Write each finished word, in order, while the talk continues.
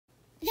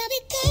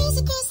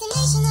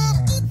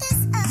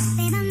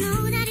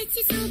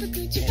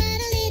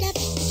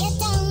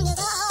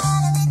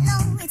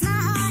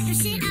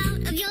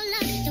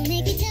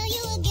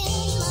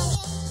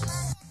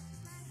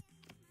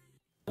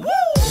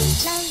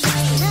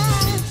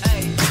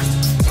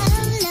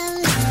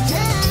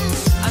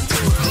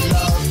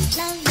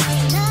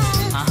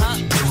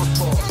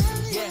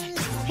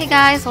Hey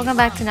guys, welcome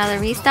back to another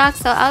restock.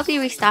 So I'll be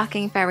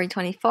restocking February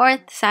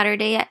 24th,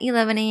 Saturday at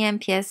 11 a.m.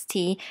 PST,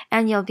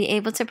 and you'll be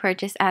able to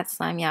purchase at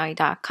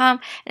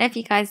Slimeowy.com. And if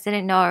you guys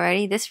didn't know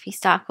already, this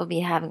restock will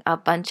be having a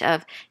bunch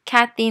of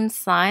cat themed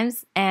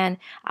slimes, and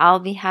I'll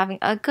be having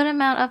a good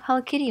amount of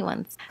Hello Kitty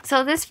ones.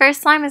 So this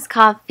first slime is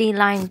called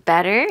Feline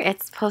Better.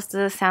 It's supposed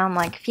to sound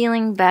like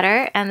feeling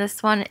better, and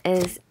this one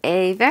is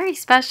a very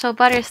special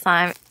butter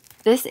slime.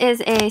 This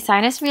is a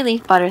sinus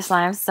relief butter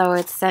slime, so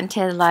it's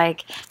scented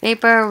like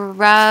vapor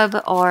rub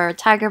or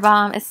tiger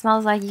balm. It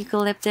smells like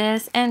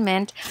eucalyptus and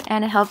mint,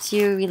 and it helps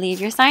you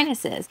relieve your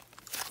sinuses.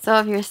 So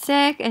if you're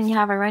sick and you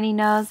have a runny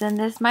nose, then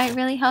this might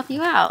really help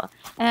you out.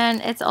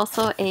 And it's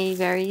also a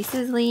very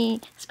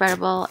sizzly,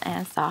 spreadable,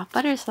 and soft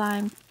butter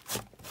slime.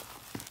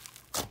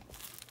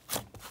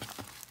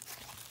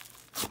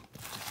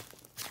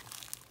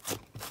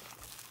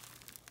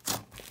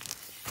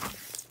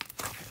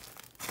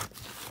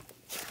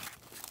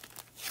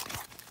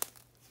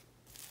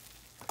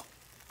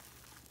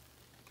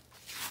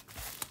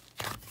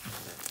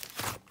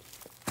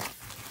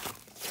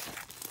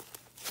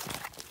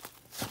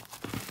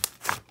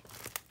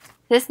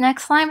 This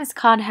next slime is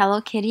called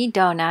Hello Kitty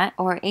Donut,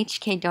 or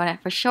HK Donut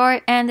for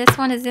short, and this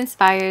one is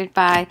inspired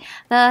by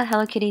the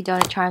Hello Kitty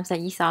donut charms that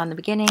you saw in the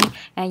beginning,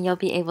 and you'll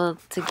be able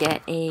to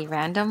get a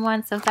random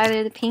one, so it's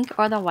either the pink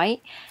or the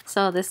white.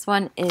 So this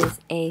one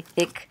is a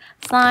thick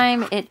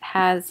slime. It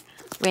has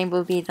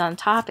rainbow beads on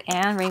top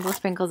and rainbow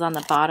sprinkles on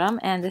the bottom,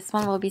 and this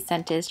one will be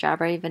scented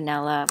strawberry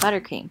vanilla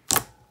buttercream.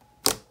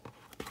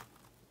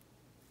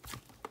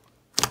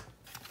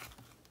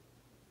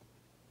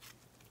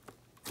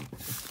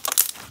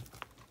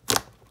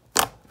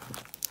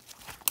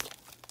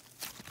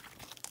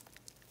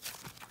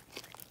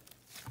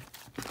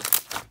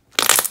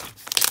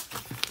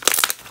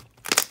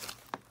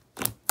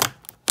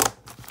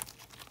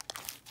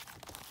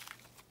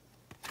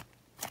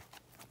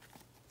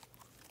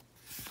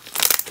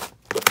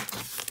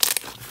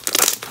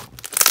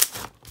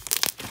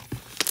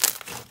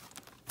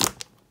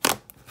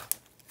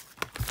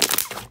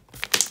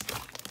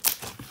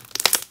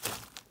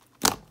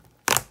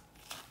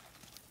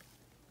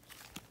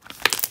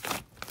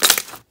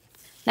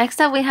 Next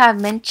up we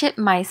have Mint Chip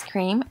Mice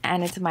Cream,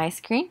 and it's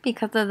mice cream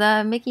because of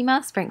the Mickey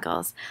Mouse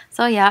sprinkles.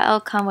 So yeah, it'll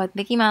come with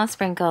Mickey Mouse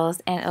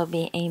sprinkles, and it'll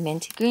be a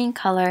mint green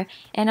color,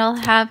 and it'll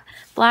have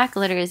black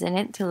glitters in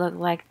it to look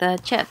like the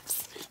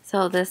chips.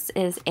 So this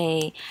is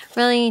a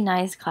really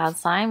nice cloud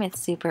slime. It's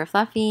super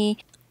fluffy,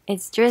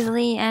 it's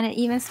drizzly, and it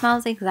even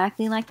smells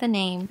exactly like the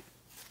name.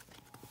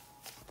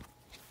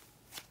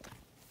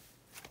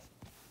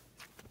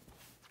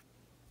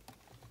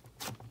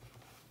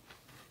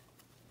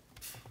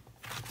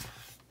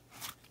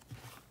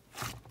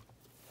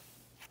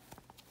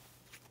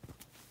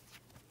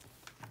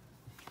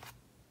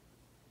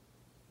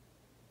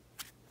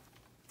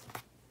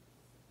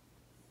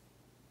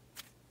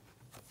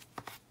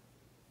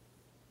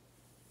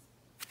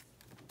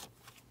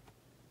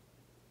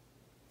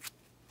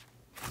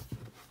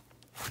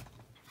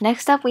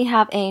 Next up we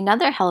have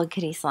another Hello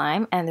Kitty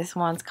slime, and this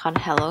one's called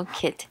Hello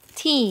Kit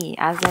Tea,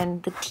 as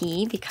in the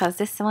tea, because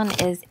this one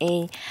is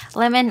a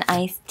lemon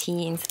iced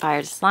tea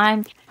inspired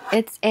slime.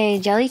 It's a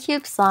jelly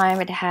cube slime.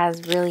 It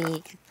has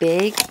really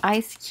big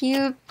ice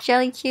cube,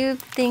 jelly cube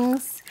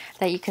things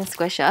that you can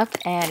squish up,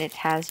 and it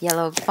has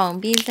yellow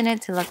foam beads in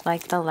it to look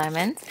like the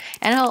lemons.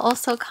 And it'll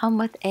also come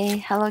with a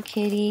Hello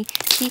Kitty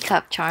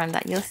teacup charm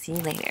that you'll see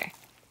later.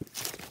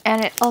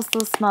 And it also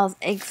smells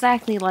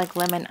exactly like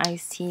lemon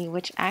iced tea,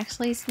 which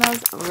actually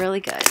smells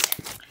really good.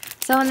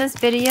 So in this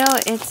video,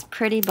 it's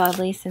pretty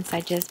bubbly since I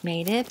just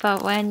made it,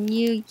 but when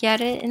you get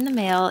it in the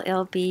mail,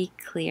 it'll be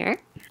clear.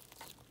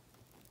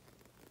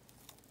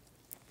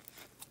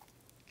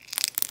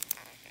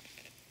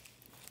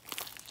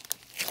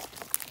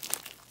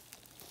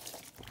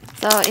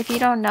 So if you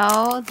don't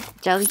know,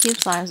 jelly cube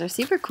slimes are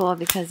super cool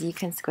because you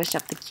can squish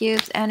up the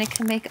cubes and it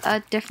can make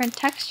a different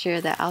texture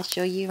that I'll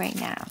show you right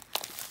now.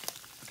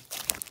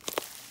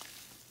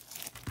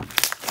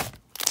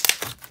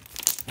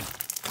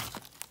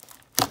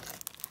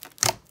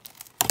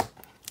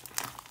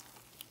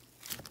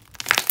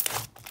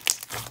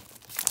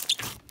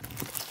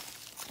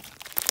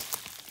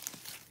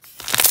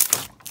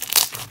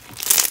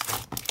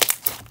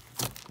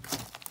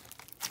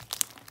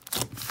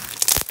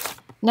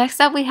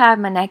 Next up we have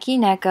Maneki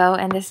Neko,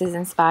 and this is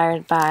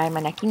inspired by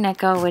Maneki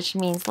Neko, which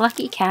means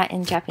lucky cat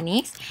in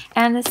Japanese.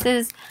 And this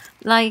is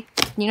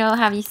like You know,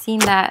 have you seen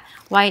that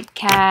white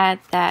cat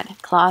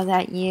that claws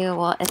at you?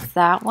 Well, it's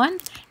that one.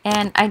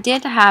 And I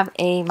did have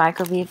a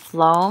microbead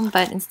foam,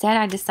 but instead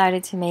I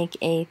decided to make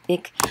a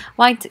thick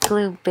white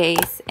glue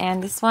base.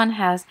 And this one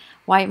has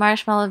white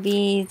marshmallow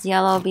beads,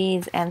 yellow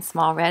beads, and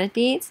small red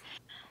beads.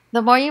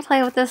 The more you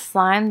play with the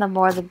slime, the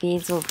more the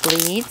beads will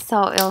bleed,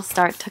 so it'll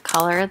start to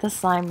color the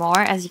slime more.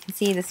 As you can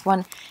see, this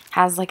one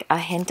has like a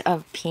hint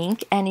of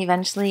pink, and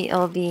eventually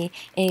it'll be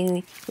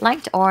a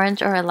light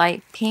orange or a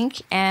light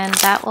pink, and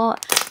that will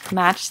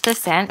match the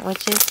scent,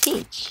 which is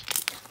peach.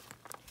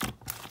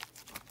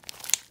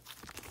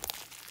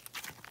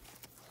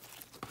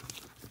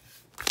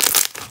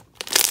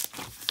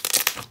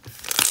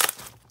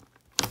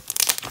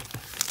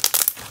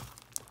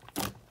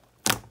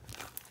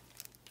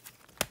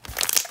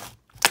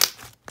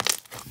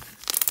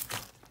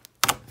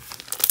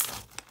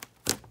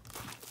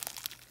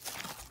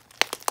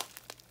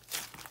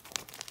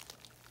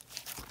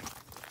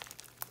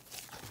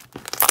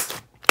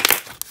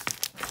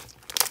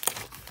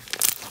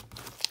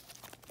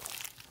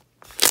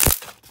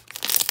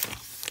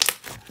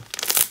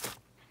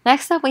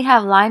 Next up, we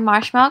have lime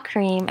marshmallow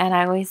cream, and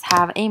I always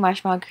have a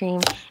marshmallow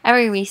cream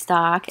every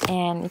restock.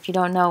 And if you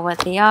don't know what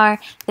they are,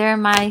 they're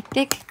my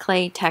thick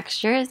clay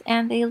textures,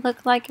 and they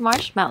look like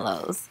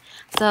marshmallows.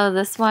 So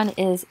this one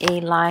is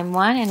a lime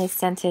one, and it's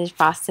scented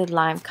frosted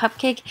lime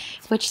cupcake,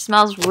 which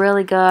smells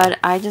really good.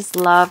 I just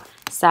love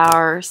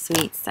sour,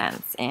 sweet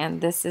scents, and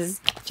this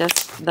is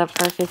just the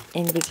perfect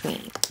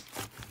in-between.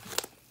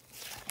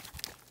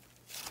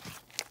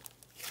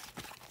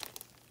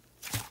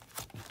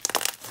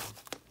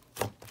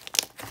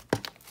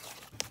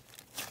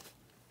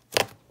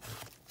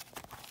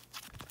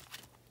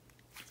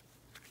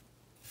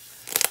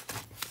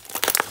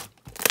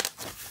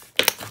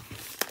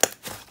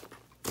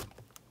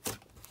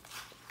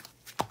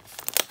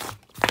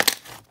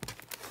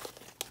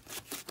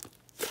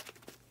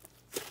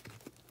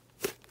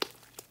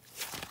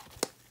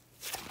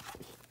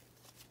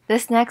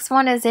 This next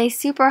one is a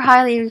super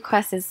highly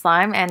requested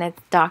slime, and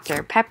it's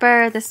Dr.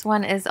 Pepper. This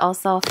one is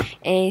also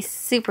a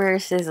super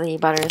sizzly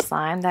butter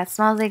slime that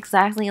smells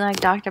exactly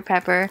like Dr.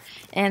 Pepper,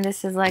 and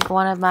this is like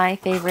one of my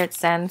favorite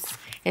scents.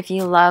 If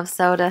you love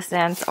soda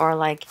scents or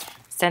like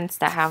scents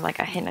that have like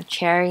a hint of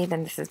cherry,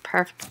 then this is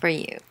perfect for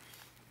you.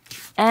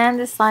 And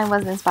this slime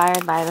was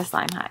inspired by the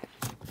Slime Hive.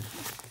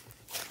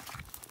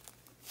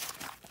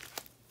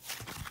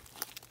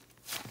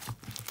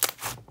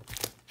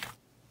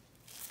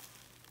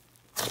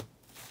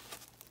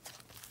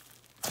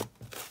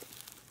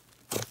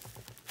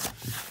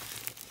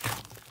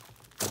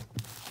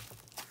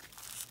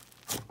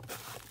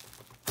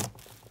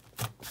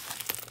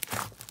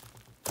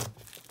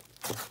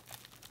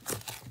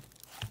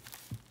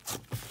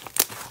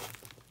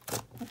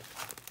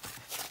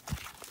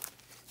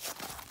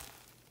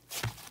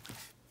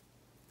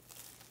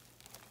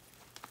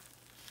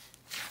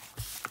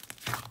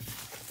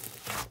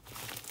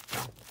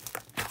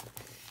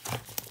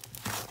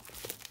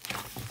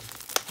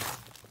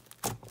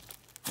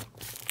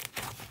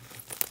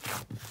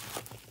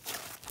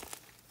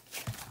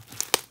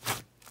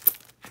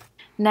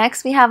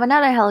 Next, we have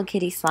another Hello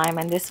Kitty slime,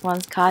 and this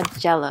one's called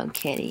Jello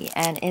Kitty,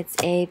 and it's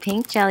a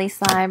pink jelly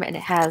slime, and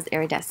it has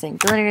iridescent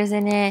glitters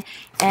in it,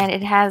 and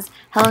it has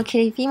Hello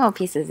Kitty female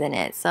pieces in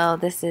it. So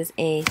this is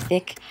a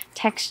thick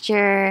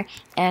texture,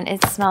 and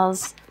it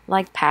smells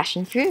like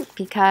passion fruit,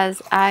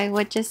 because I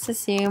would just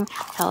assume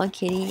Hello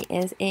Kitty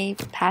is a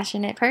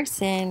passionate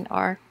person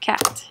or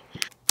cat.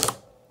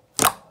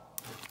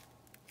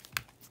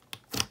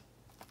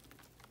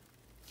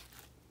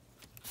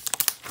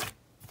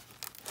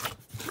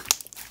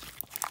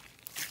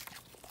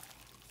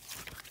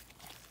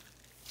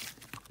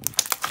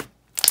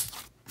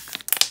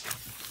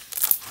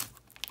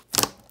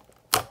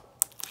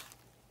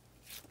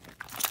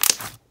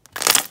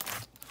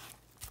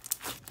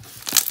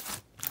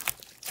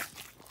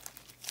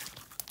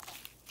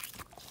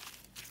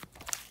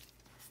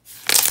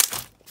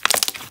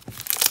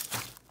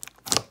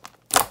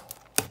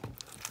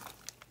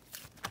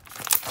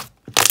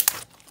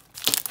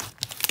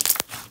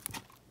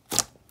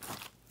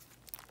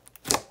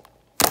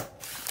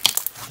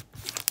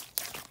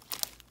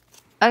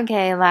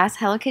 Okay, last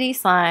Hello Kitty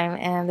slime,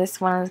 and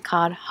this one is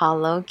called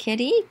Hollow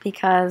Kitty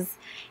because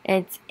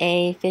it's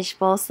a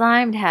fishbowl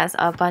slime. It has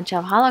a bunch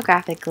of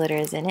holographic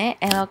glitters in it,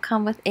 and it'll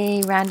come with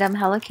a random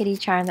Hello Kitty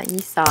charm that you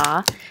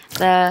saw.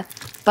 The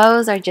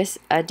bows are just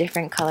a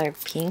different color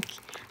pink.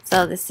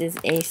 So this is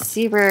a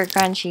super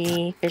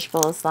crunchy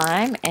fishbowl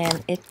slime,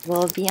 and it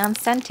will be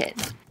unscented.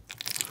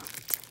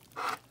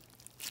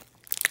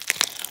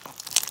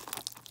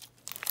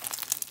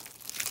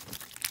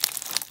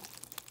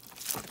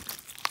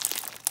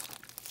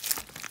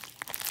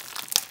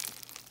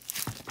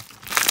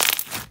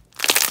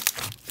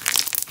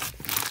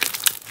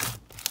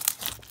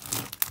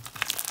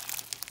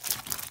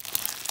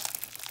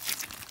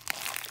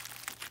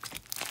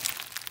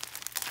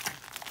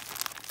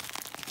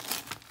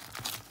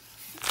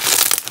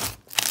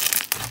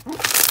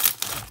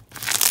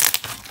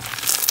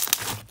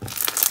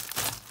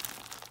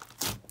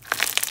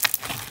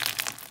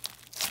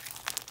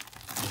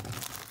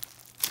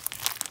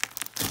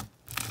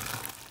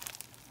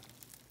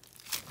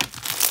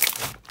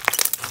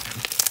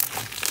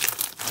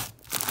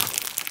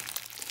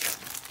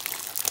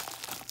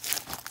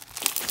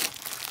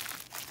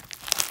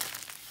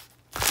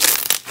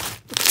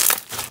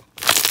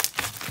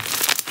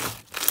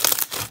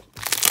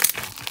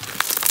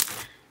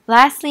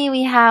 Lastly,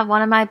 we have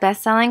one of my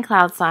best-selling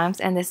cloud slimes,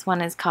 and this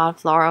one is called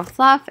Floral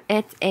Fluff.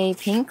 It's a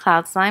pink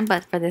cloud slime,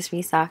 but for this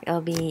restock,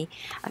 it'll be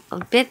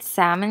a bit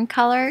salmon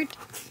colored.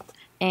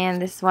 And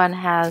this one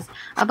has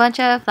a bunch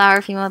of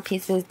flower female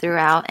pieces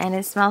throughout, and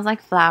it smells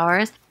like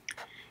flowers.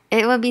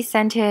 It will be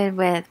scented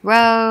with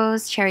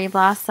rose, cherry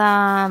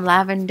blossom,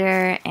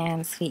 lavender,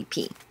 and sweet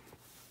pea.